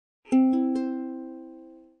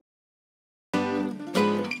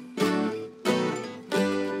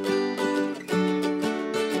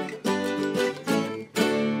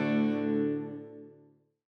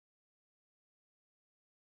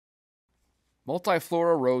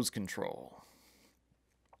Multiflora rose control.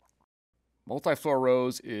 Multiflora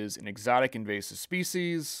rose is an exotic invasive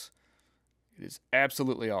species. It is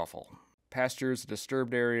absolutely awful. Pastures,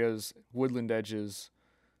 disturbed areas, woodland edges.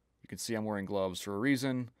 You can see I'm wearing gloves for a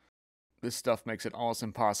reason. This stuff makes it almost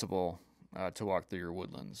impossible to walk through your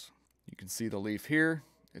woodlands. You can see the leaf here.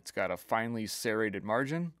 It's got a finely serrated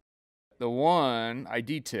margin. The one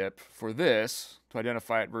ID tip for this, to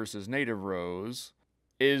identify it versus native rose,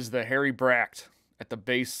 is the hairy bract at the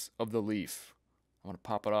base of the leaf. I'm going to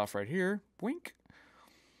pop it off right here. Boink.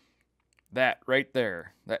 That right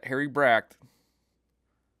there, that hairy bract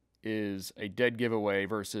is a dead giveaway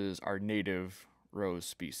versus our native rose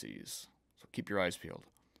species. So keep your eyes peeled.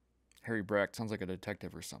 Hairy bract sounds like a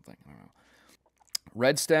detective or something. I don't know.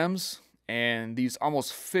 Red stems and these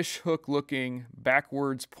almost fishhook looking,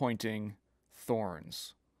 backwards pointing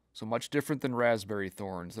thorns. So much different than raspberry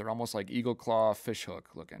thorns. They're almost like eagle claw, fishhook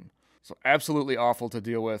looking. So absolutely awful to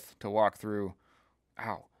deal with, to walk through.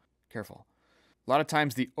 Ow, careful. A lot of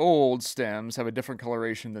times the old stems have a different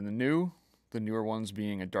coloration than the newer ones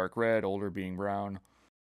being a dark red, older being brown.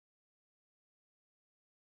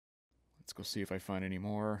 Let's go see if I find any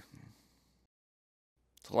more.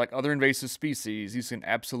 So like other invasive species, these can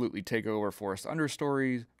absolutely take over forest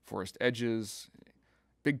understory, forest edges.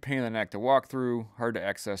 Big pain in the neck to walk through, hard to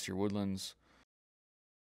access your woodlands.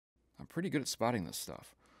 I'm pretty good at spotting this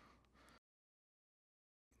stuff.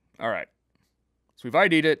 All right, so we've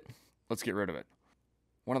ID'd it. Let's get rid of it.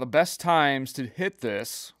 One of the best times to hit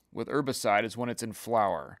this with herbicide is when it's in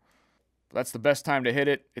flower. That's the best time to hit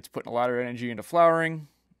it. It's putting a lot of energy into flowering,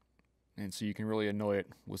 and so you can really annoy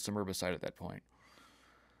it with some herbicide at that point.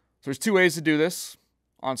 So there's two ways to do this.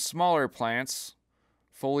 On smaller plants,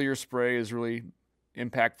 foliar spray is really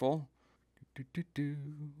impactful.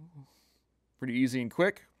 Pretty easy and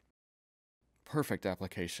quick. Perfect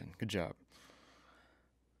application. Good job.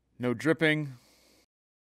 No dripping.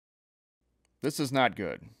 This is not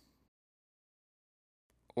good.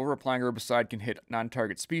 Over-applying herbicide can hit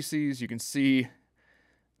non-target species. You can see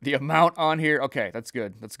the amount on here. Okay, that's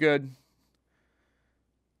good. That's good.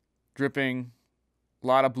 Dripping. A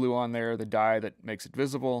lot of blue on there, the dye that makes it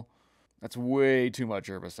visible. That's way too much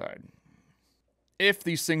herbicide. If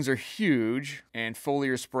these things are huge and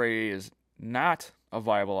foliar spray is not a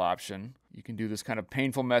viable option, you can do this kind of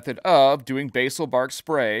painful method of doing basal bark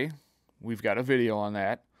spray. We've got a video on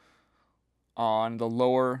that, on the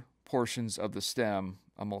lower portions of the stem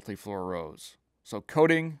of Multiflora rose. So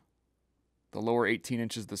coating the lower 18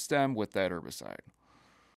 inches of the stem with that herbicide.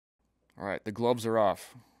 All right, the gloves are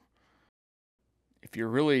off. If you're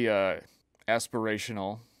really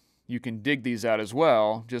aspirational, you can dig these out as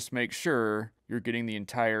well. Just make sure you're getting the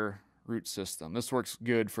entire root system. This works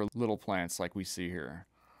good for little plants like we see here.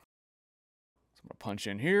 So I'm going to punch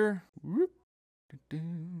in here.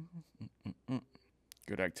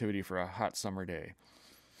 Good activity for a hot summer day.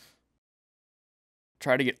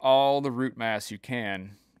 Try to get all the root mass you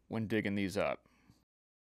can when digging these up.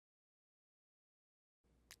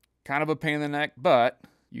 Kind of a pain in the neck, but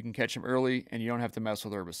you can catch them early and you don't have to mess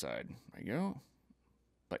with herbicide. There you go.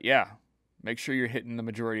 But yeah, make sure you're hitting the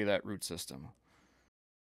majority of that root system.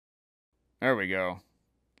 There we go.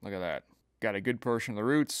 Look at that. Got a good portion of the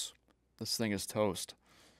roots. This thing is toast.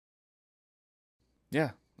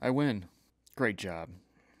 Yeah, I win. Great job.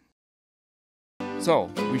 So,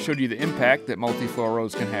 we showed you the impact that Multiflora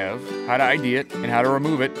rose can have, how to ID it, and how to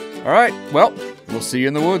remove it. All right, well, we'll see you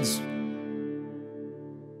in the woods.